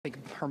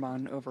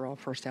Germán overall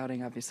first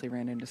outing obviously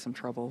ran into some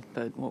trouble,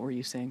 but what were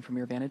you seeing from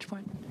your vantage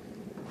point?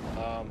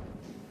 I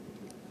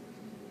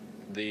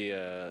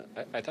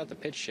thought the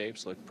pitch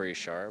shapes looked pretty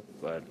sharp,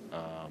 but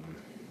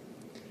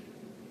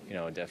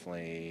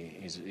definitely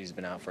he's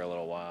been out for a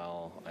little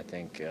while. I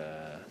think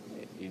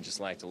he just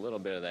lacked a little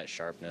bit of that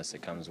sharpness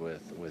that comes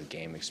with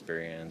game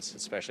experience,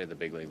 especially at the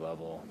big league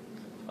level.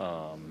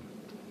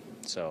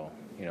 So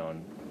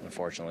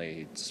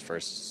unfortunately, his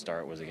first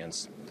start was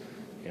against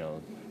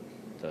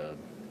the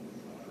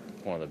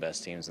one of the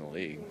best teams in the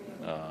league.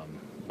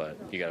 But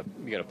you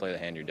gotta play the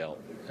hand you're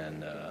dealt,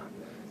 and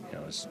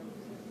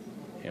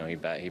he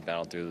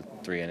battled through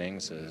 3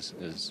 innings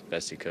as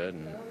best he could,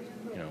 and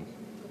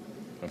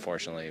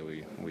unfortunately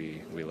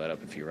we let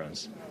up a few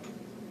runs.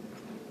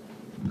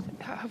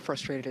 How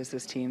frustrated is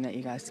this team that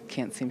you guys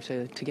can't seem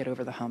to get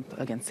over the hump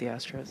against the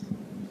Astros?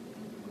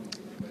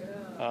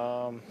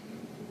 Or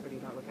do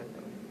you not look at it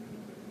that way?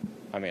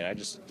 I mean,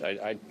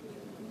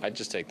 I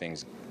just take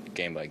things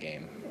game by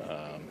game.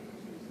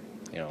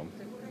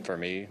 For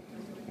me,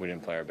 we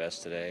didn't play our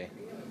best today.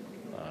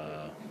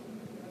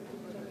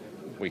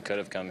 We could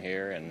have come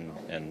here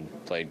and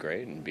played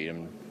great and beat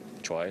them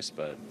twice,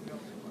 but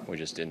we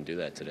just didn't do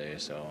that today.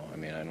 So I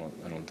mean, I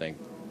don't think,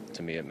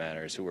 to me, it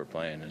matters who we're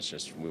playing. It's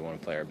just we want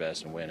to play our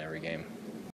best and win every game.